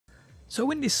So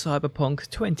in this Cyberpunk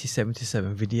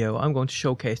 2077 video, I'm going to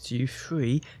showcase to you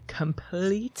 3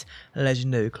 complete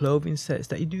legendary clothing sets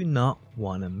that you do not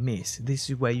want to miss. This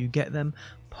is where you get them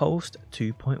post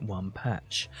 2.1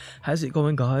 patch. How's it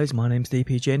going, guys? My name's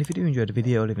DPJ, and if you do enjoy the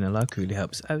video, leaving a like really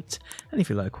helps out. And if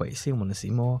you like what you see and want to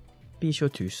see more, be sure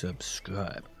to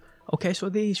subscribe. Okay, so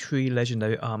these 3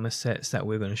 legendary armor sets that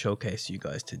we're going to showcase to you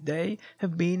guys today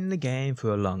have been in the game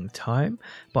for a long time,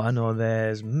 but I know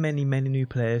there's many new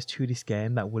players to this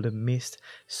game that would have missed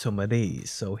some of these.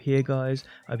 So here, guys,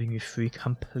 I bring you 3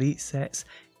 complete sets.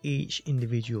 Each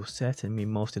individual set, and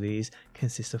most of these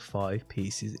consist of 5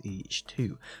 pieces each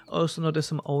too. I also know there's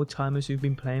some old timers who've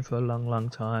been playing for a long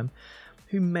time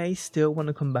who may still want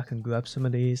to come back and grab some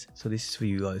of these, so this is for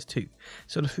you guys too.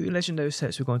 So the 3 legendary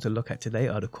sets we're going to look at today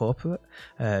are the corporate,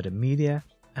 the media,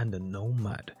 and the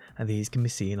Nomad, and these can be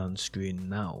seen on screen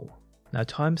now. Now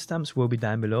timestamps will be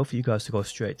down below for you guys to go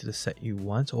straight to the set you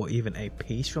want, or even a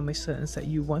piece from a certain set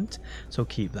you want, so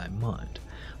keep that in mind.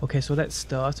 Okay, so let's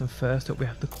start, and first up we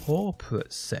have the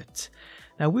corporate set.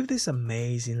 Now with this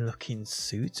amazing looking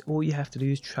suit, all you have to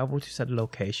do is travel to said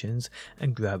locations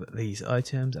and grab these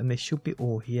items, and they should be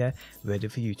all here ready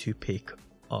for you to pick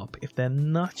up. If they're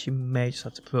not, you may just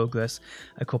have to progress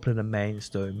a couple of the main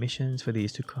story missions for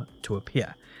these to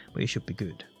appear, but it should be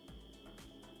good.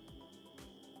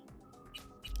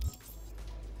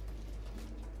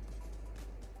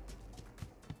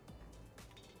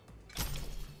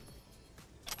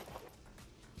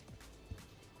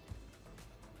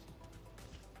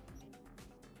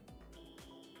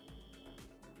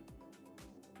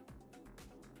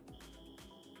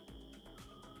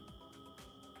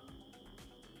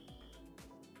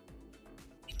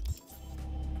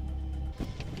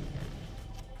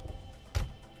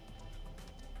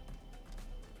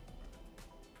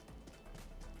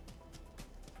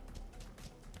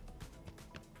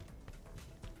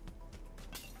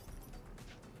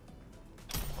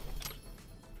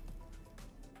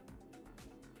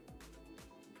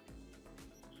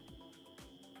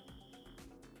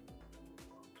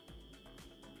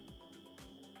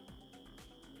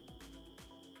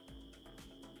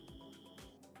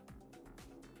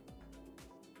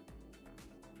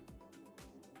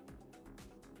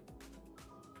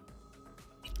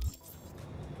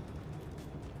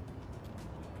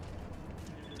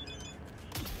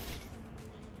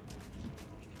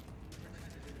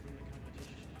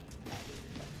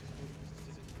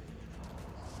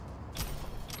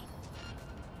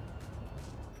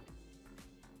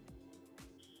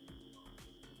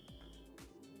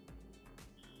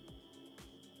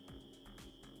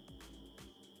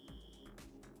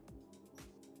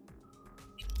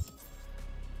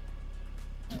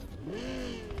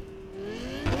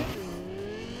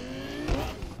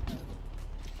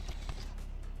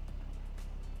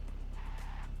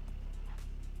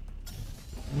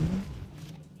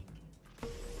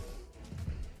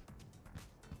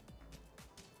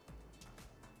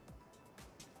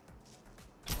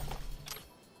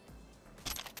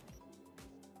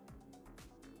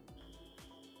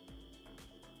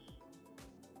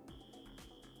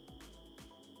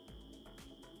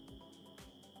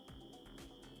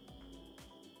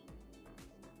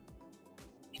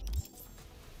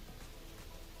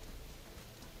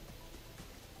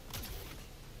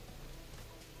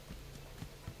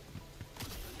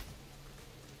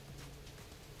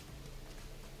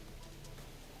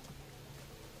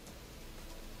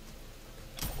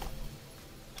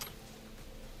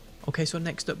 Okay, so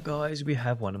next up, guys, we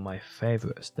have one of my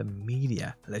favorites, the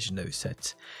media legendary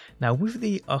set. Now with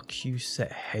the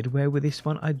ocuset headwear with this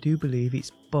one, I do believe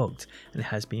it's bugged, and it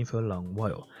has been for a long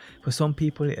while. For some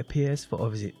people it appears, for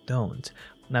others it don't.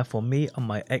 Now for me, on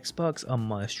my Xbox, on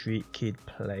my Street Kid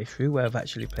playthrough, where I've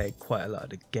actually played quite a lot of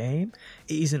the game,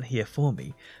 it isn't here for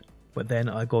me. But then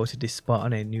I go to this spot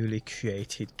on a newly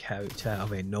created character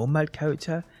of a Nomad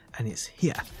character, and it's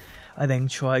here. I then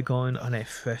try going on a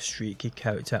fresh Street Kid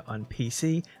character on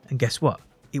PC, and guess what?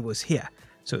 It was here.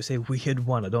 So it's a weird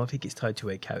one. I don't think it's tied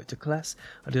to a character class,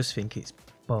 I just think it's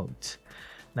bugged.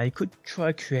 Now you could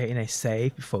try creating a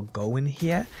save before going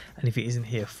here, and if it isn't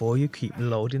here for you, keep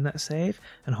loading that save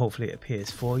and hopefully it appears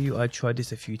for you. I tried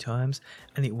this a few times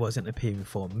and it wasn't appearing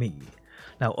for me.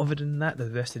 Now other than that, the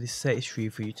rest of this set is free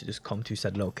for you to just come to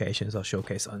said locations I'll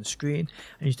showcase on screen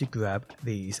and you to grab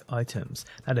these items.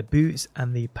 Now the boots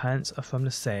and the pants are from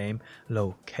the same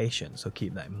location, so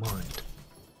keep that in mind.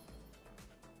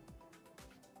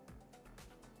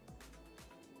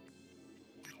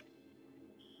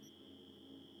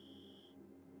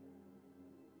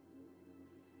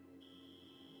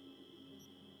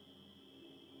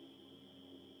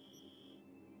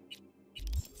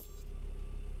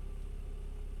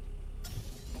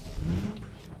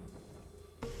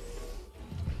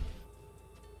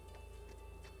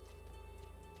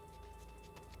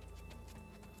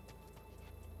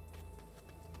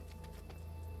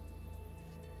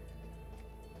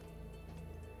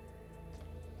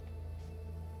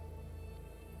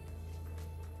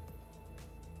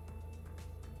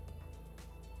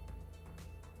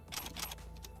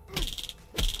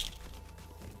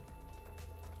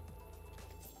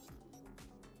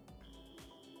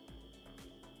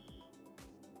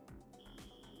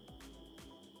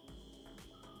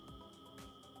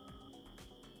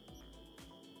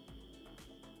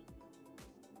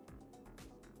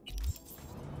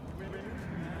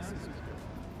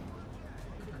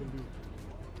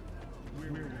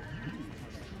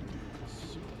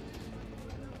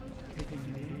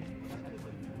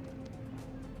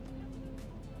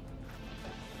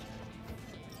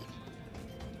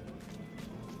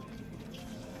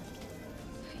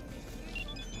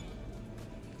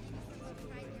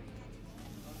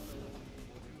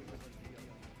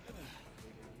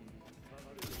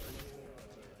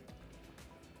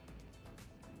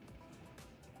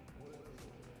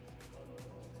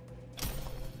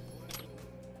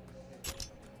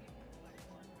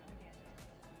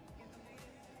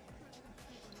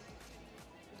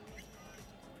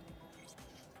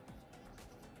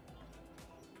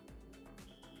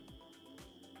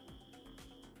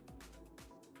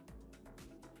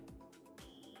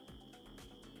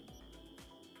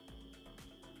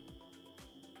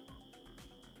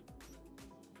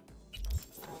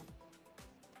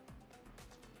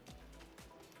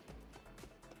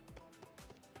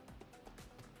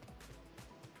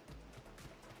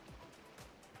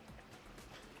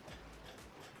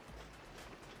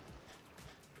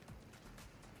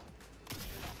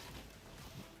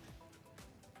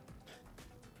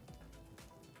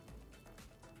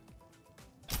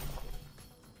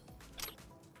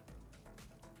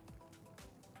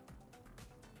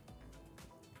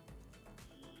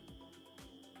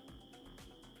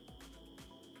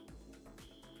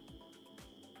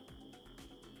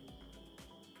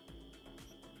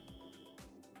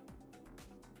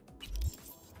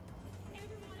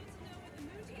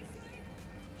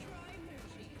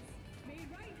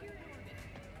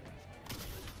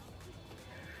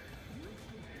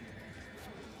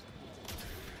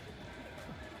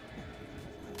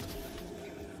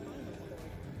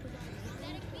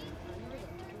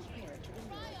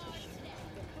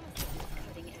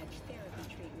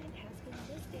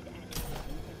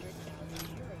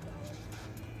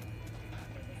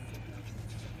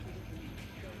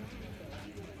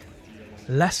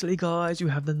 Lastly guys, you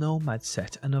have the Nomad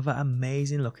set, another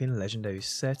amazing looking legendary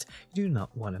set you do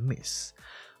not want to miss.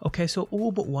 Okay, so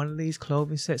all but one of these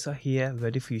clothing sets are here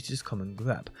ready for you to just come and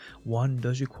grab. One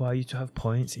does require you to have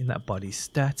points in that body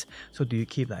stat, so do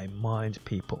keep that in mind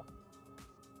people.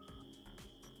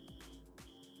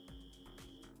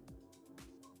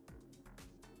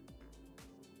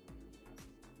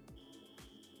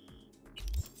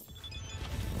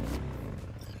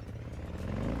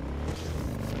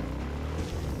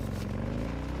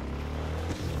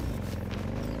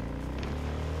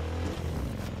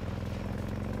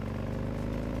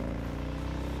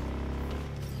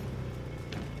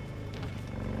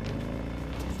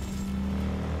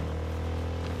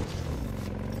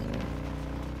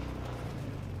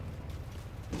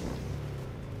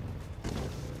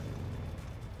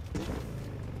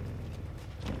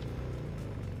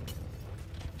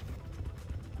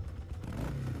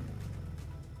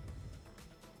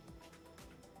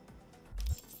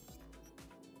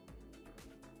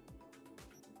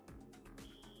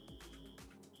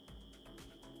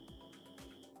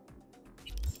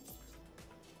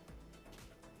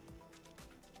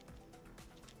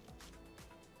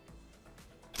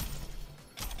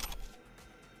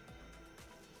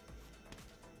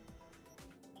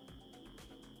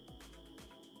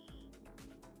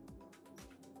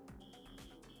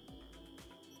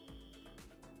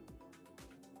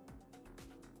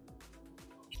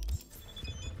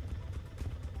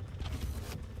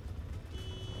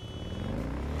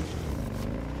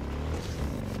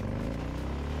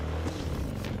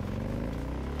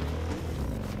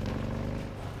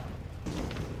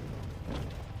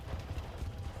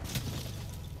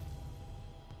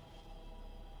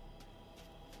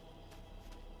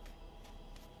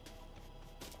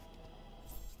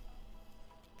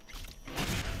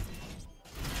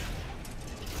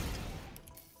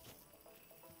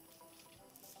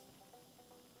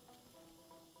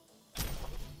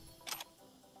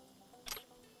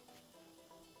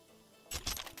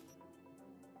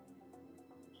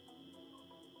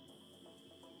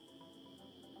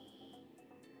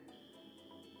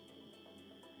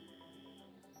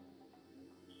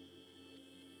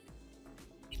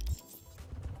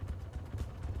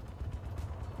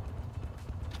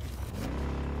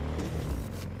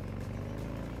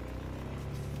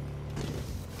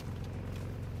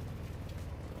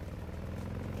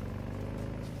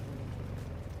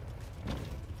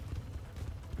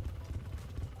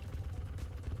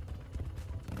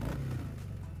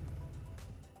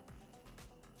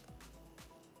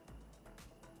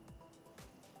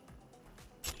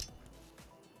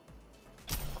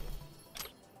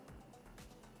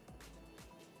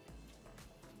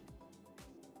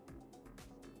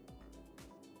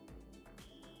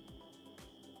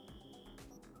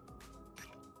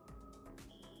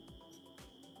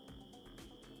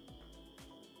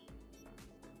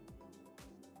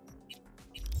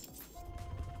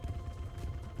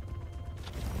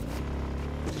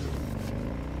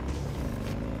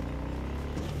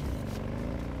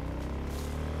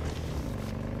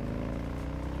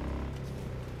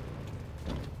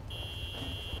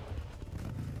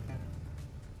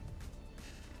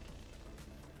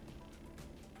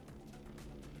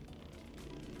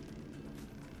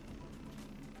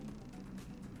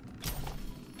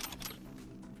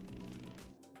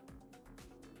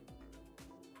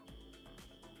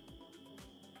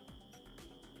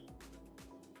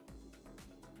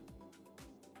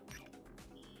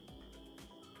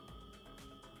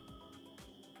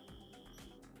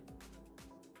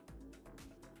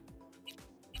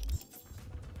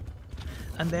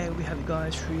 And there we have it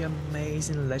guys, 3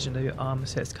 amazing legendary armor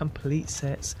sets, complete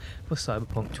sets for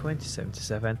Cyberpunk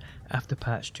 2077 after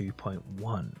patch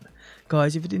 2.1.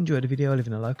 Guys, if you did enjoy the video,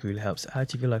 leaving a like really helps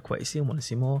out. If you like what you see and want to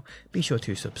see more, be sure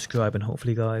to subscribe, and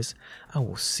hopefully guys, I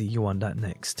will see you on that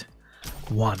next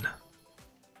one.